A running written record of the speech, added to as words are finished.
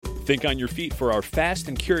Think on your feet for our Fast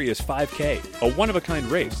and Curious 5K, a one-of-a-kind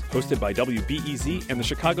race hosted by WBEZ and the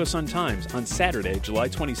Chicago Sun-Times on Saturday, July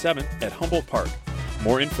 27th at Humboldt Park.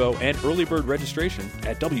 More info and early bird registration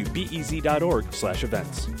at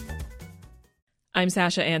wbez.org/events. I'm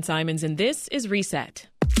Sasha Ann Simons, and this is Reset.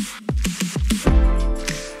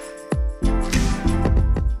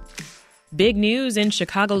 Big news in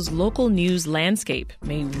Chicago's local news landscape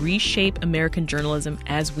may reshape American journalism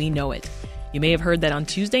as we know it. You may have heard that on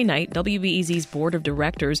Tuesday night, WBEZ's board of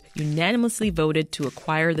directors unanimously voted to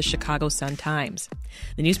acquire the Chicago Sun-Times.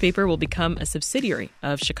 The newspaper will become a subsidiary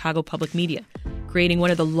of Chicago Public Media, creating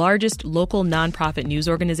one of the largest local nonprofit news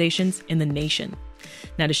organizations in the nation.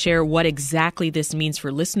 Now, to share what exactly this means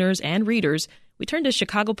for listeners and readers, we turn to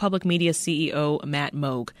Chicago Public Media CEO Matt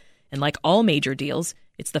Moog. And like all major deals,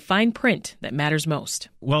 it's the fine print that matters most.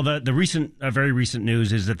 Well, the very recent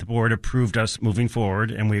news is that the board approved us moving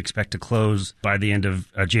forward, and we expect to close by the end of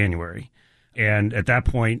January. And at that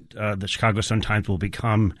point, the Chicago Sun-Times will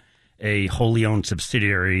become a wholly owned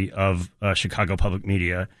subsidiary of Chicago Public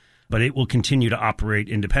Media, but it will continue to operate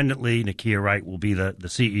independently. Nakia Wright will be the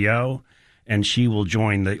CEO, and she will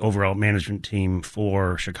join the overall management team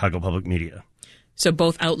for Chicago Public Media. So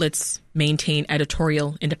both outlets maintain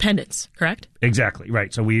editorial independence, correct? Exactly,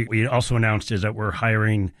 right. So we also announced is that we're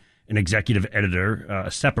hiring an executive editor,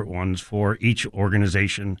 separate ones for each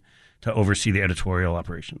organization to oversee the editorial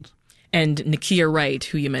operations. And Nakia Wright,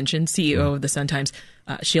 who you mentioned, CEO of the Sun-Times,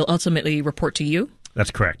 she'll ultimately report to you?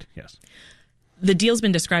 That's correct, yes. The deal's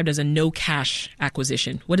been described as a no-cash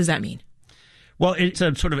acquisition. What does that mean? Well, it's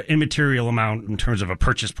a sort of immaterial amount in terms of a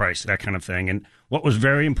purchase price, that kind of thing. And what was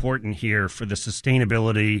very important here for the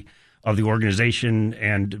sustainability of the organization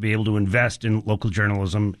and to be able to invest in local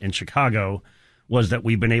journalism in Chicago was that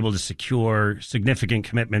we've been able to secure significant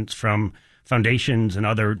commitments from foundations and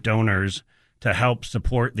other donors to help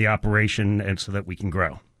support the operation and so that we can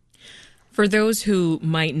grow. For those who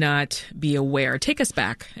might not be aware, take us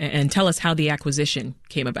back and tell us how the acquisition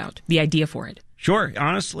came about, the idea for it. Sure.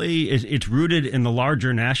 Honestly, it's rooted in the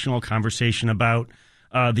larger national conversation about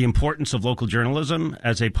the importance of local journalism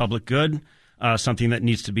as a public good, something that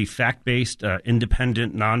needs to be fact-based,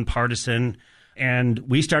 independent, nonpartisan. And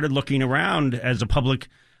we started looking around as a public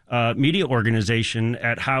media organization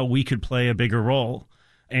at how we could play a bigger role.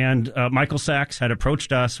 And Michael Sachs had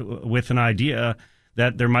approached us with an idea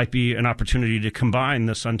that there might be an opportunity to combine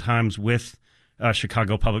the Sun-Times with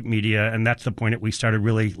Chicago Public Media, and that's the point that we started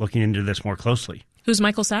really looking into this more closely. Who's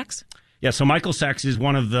Michael Sachs? Yeah, so Michael Sachs is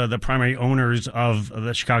one of the primary owners of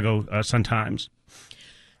the Chicago Sun-Times.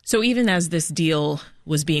 So even as this deal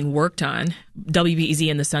was being worked on, WBEZ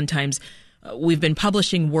and the Sun-Times, we've been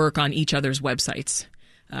publishing work on each other's websites.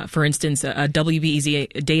 For instance, a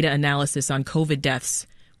WBEZ data analysis on COVID deaths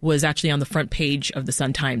was actually on the front page of the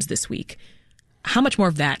Sun-Times this week. How much more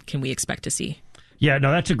of that can we expect to see? Yeah,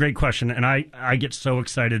 no, that's a great question. And I get so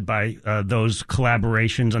excited by those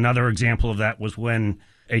collaborations. Another example of that was when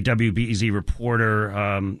a WBEZ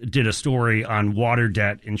reporter did a story on water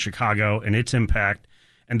debt in Chicago and its impact.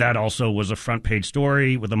 And that also was a front page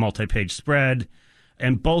story with a multi-page spread.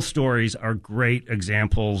 And both stories are great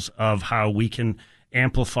examples of how we can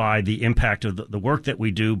amplify the impact of the work that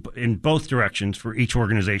we do in both directions for each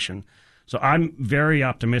organization. So I'm very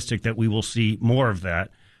optimistic that we will see more of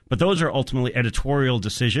that. But those are ultimately editorial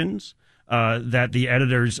decisions that the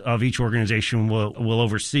editors of each organization will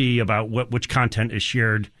oversee about which content is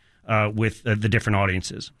shared with the different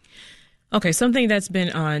audiences. Okay, something that's been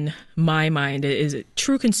on my mind is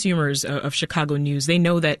true consumers of Chicago news. They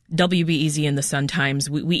know that WBEZ and the Sun-Times,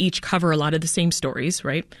 we each cover a lot of the same stories,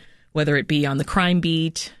 right? Whether it be on the crime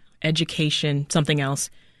beat, education, something else.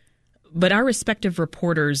 But our respective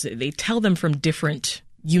reporters, they tell them from different,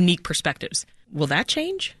 unique perspectives. Will that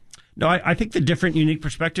change? No, I think the different, unique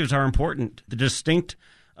perspectives are important. The distinct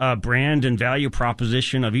brand and value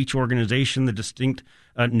proposition of each organization, the distinct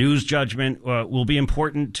news judgment will be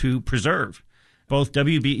important to preserve. Both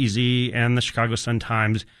WBEZ and the Chicago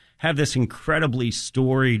Sun-Times have this incredibly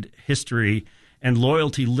storied history and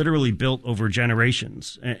loyalty literally built over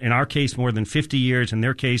generations. In our case, more than 50 years. In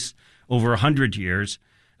their case, over 100 years.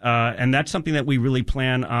 And that's something that we really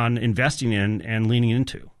plan on investing in and leaning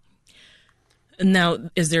into. Now,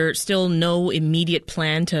 is there still no immediate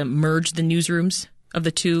plan to merge the newsrooms of the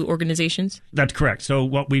two organizations? That's correct. So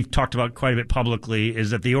what we've talked about quite a bit publicly is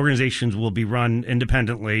that the organizations will be run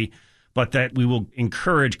independently, but that we will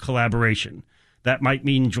encourage collaboration. That might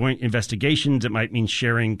mean joint investigations. It might mean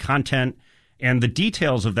sharing content. And the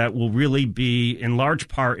details of that will really be in large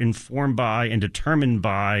part informed by and determined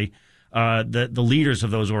by the leaders of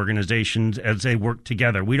those organizations as they work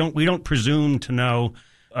together. We don't presume to know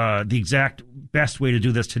the exact best way to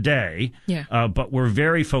do this today. Yeah. But we're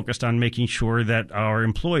very focused on making sure that our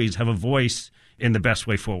employees have a voice in the best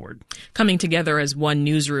way forward. Coming together as one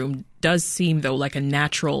newsroom does seem, though, like a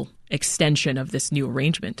natural extension of this new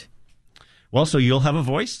arrangement. Well, so you'll have a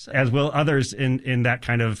voice, as will others in that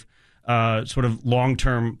kind of sort of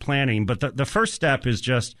long-term planning. But the first step is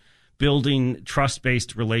just building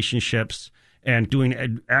trust-based relationships and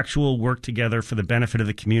doing actual work together for the benefit of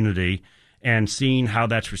the community and seeing how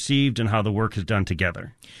that's received and how the work is done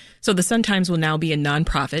together. So the Sun-Times will now be a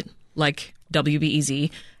nonprofit like WBEZ.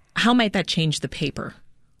 How might that change the paper?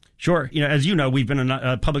 Sure. As you know, we've been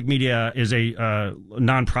public media is a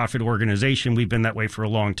nonprofit organization. We've been that way for a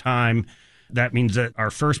long time. That means that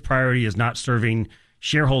our first priority is not serving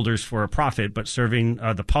shareholders for a profit, but serving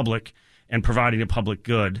the public and providing a public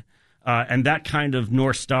good. And that kind of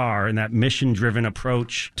North Star and that mission-driven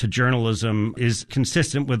approach to journalism is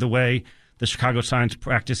consistent with the way the Chicago Sun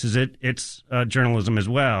practices its journalism as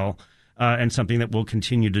well, and something that we'll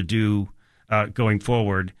continue to do going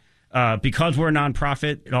forward. Because we're a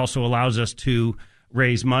nonprofit, it also allows us to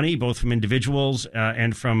raise money, both from individuals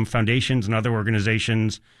and from foundations and other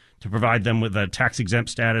organizations, to provide them with a tax-exempt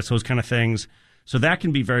status, those kind of things. So that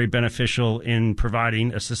can be very beneficial in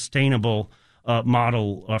providing a sustainable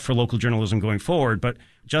model for local journalism going forward. But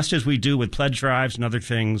just as we do with pledge drives and other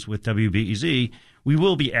things with WBEZ, we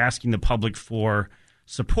will be asking the public for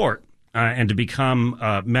support and to become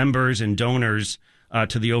members and donors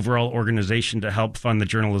to the overall organization to help fund the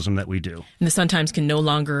journalism that we do. And the Sun-Times can no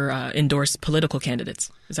longer endorse political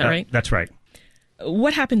candidates. Is that right? That's right.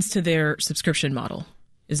 What happens to their subscription model?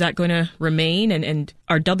 Is that going to remain? And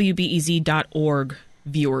are WBEZ.org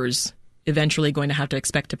viewers eventually going to have to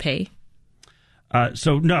expect to pay?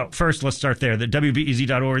 So, no, first, let's start there. The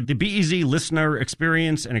WBEZ.org, the BEZ listener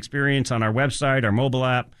experience and experience on our website, our mobile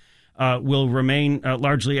app, will remain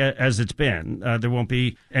largely as it's been. There won't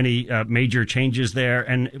be any major changes there.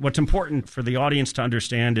 And what's important for the audience to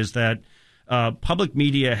understand is that public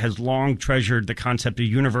media has long treasured the concept of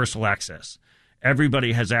universal access.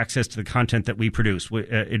 Everybody has access to the content that we produce.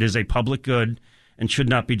 It is a public good and should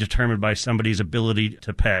not be determined by somebody's ability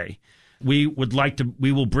to pay. We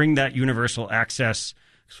will bring that universal access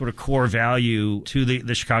sort of core value to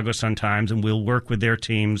the Chicago Sun-Times, and we'll work with their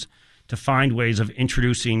teams to find ways of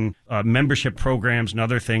introducing membership programs and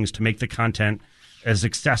other things to make the content as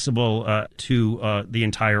accessible to the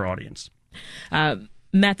entire audience.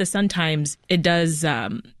 Matt, the Sun-Times, it does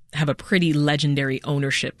have a pretty legendary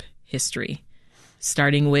ownership history,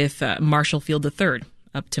 starting with Marshall Field III,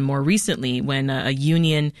 up to more recently when a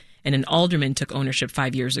union and an alderman took ownership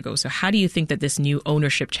 5 years ago. So how do you think that this new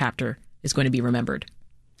ownership chapter is going to be remembered?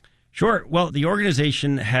 Sure. Well, the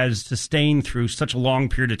organization has sustained through such a long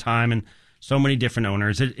period of time and so many different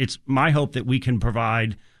owners. It's my hope that we can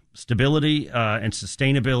provide stability and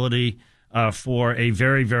sustainability for a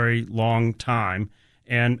very, very long time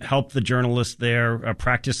and help the journalists there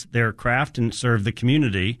practice their craft and serve the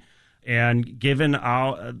community. And given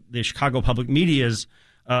the Chicago Public Media's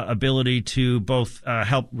ability to both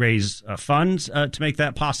help raise funds to make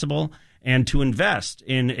that possible and to invest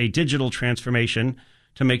in a digital transformation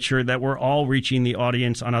to make sure that we're all reaching the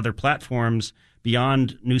audience on other platforms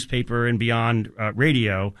beyond newspaper and beyond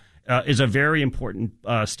radio is a very important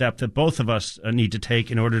step that both of us need to take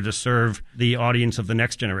in order to serve the audience of the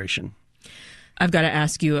next generation. I've got to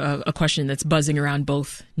ask you a question that's buzzing around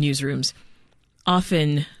both newsrooms.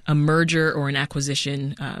 Often a merger or an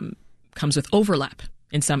acquisition comes with overlap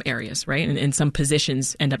in some areas, right? And some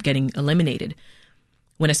positions end up getting eliminated.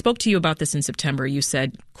 When I spoke to you about this in September, you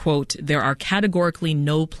said, quote, there are categorically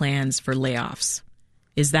no plans for layoffs.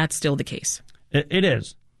 Is that still the case? It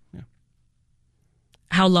is. Yeah.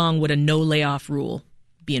 How long would a no layoff rule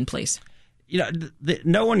be in place?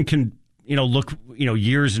 No one can, look,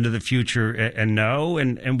 years into the future and know.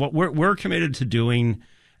 And what we're committed to doing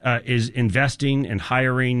is investing and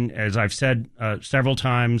hiring. As I've said several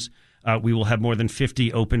times, we will have more than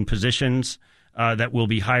 50 open positions that we'll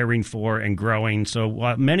be hiring for and growing. So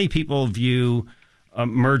while many people view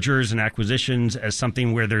mergers and acquisitions as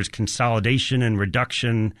something where there's consolidation and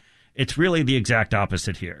reduction, it's really the exact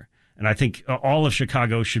opposite here. And I think all of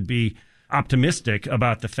Chicago should be optimistic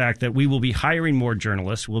about the fact that we will be hiring more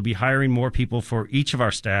journalists, we'll be hiring more people for each of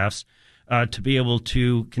our staffs to be able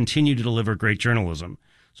to continue to deliver great journalism.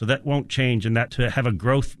 So that won't change, and that to have a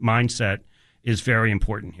growth mindset is very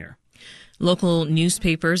important here. Local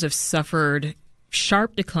newspapers have suffered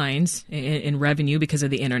sharp declines in revenue because of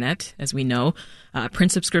the internet, as we know.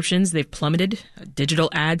 Print subscriptions, they've plummeted. Digital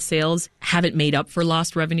ad sales haven't made up for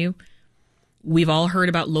lost revenue. We've all heard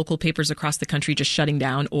about local papers across the country just shutting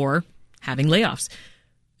down or having layoffs.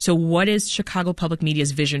 So what is Chicago Public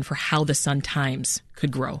Media's vision for how the Sun-Times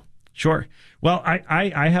could grow? Sure. Well,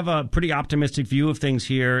 I have a pretty optimistic view of things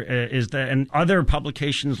here, is that and other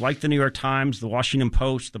publications like the New York Times, the Washington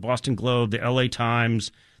Post, the Boston Globe, the LA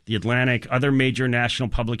Times, the Atlantic, other major national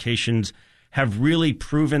publications have really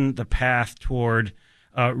proven the path toward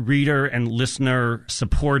reader and listener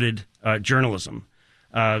supported journalism.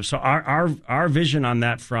 So our vision on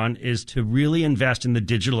that front is to really invest in the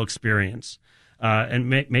digital experience and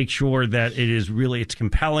make sure that it's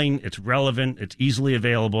compelling, it's relevant, it's easily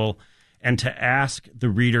available, and to ask the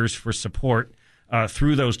readers for support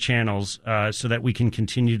through those channels so that we can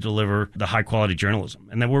continue to deliver the high quality journalism.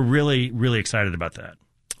 And that we're really, really excited about that.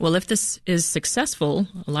 Well, if this is successful,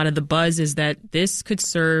 a lot of the buzz is that this could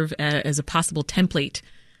serve as a possible template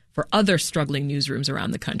for other struggling newsrooms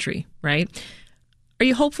around the country, right? Are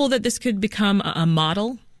you hopeful that this could become a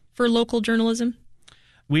model for local journalism?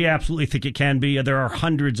 We absolutely think it can be. There are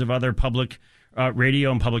hundreds of other public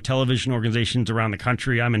radio and public television organizations around the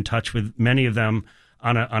country. I'm in touch with many of them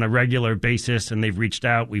on a regular basis, and they've reached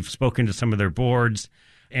out. We've spoken to some of their boards,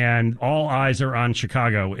 and all eyes are on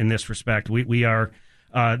Chicago in this respect. We are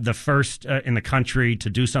the first in the country to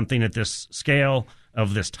do something at this scale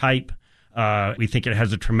of this type. We think it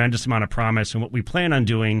has a tremendous amount of promise, and what we plan on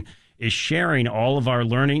doing is sharing all of our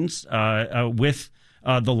learnings with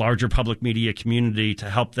the larger public media community to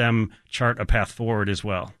help them chart a path forward as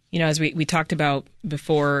well. You know, as we talked about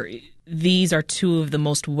before, these are two of the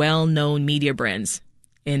most well-known media brands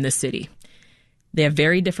in the city. They have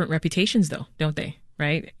very different reputations, though, don't they?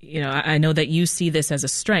 Right? You know, I know that you see this as a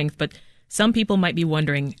strength, but some people might be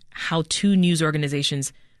wondering how two news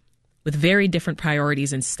organizations with very different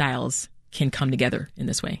priorities and styles can come together in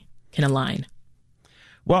this way, can align.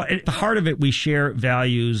 Well, at the heart of it, we share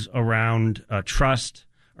values around trust,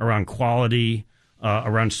 around quality,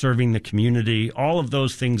 around serving the community. All of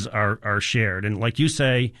those things are shared. And like you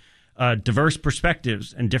say, diverse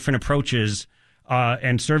perspectives and different approaches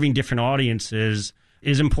and serving different audiences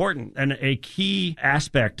is important. And a key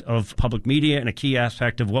aspect of public media and a key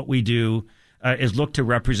aspect of what we do is look to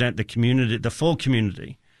represent the community, the full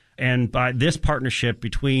community. And by this partnership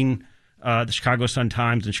between the Chicago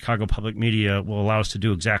Sun-Times and Chicago Public Media will allow us to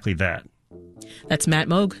do exactly that. That's Matt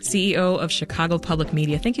Moog, CEO of Chicago Public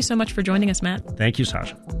Media. Thank you so much for joining us, Matt. Thank you,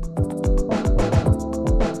 Sasha.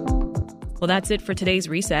 Well, that's it for today's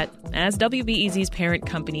Reset. As WBEZ's parent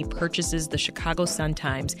company purchases the Chicago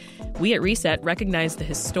Sun-Times, we at Reset recognize the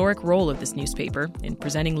historic role of this newspaper in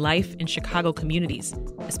presenting life in Chicago communities,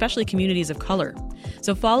 especially communities of color.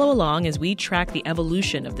 So follow along as we track the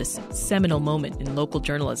evolution of this seminal moment in local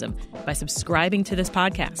journalism by subscribing to this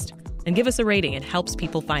podcast. And give us a rating. It helps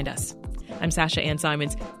people find us. I'm Sasha Ann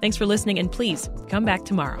Simons. Thanks for listening, and please come back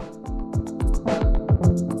tomorrow.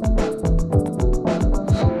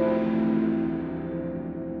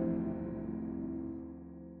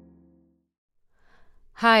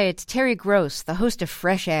 Hi, it's Terry Gross, the host of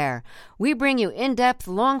Fresh Air. We bring you in-depth,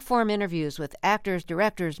 long-form interviews with actors,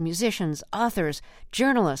 directors, musicians, authors,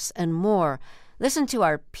 journalists, and more. Listen to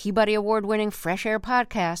our Peabody Award-winning Fresh Air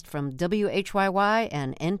podcast from WHYY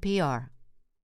and NPR.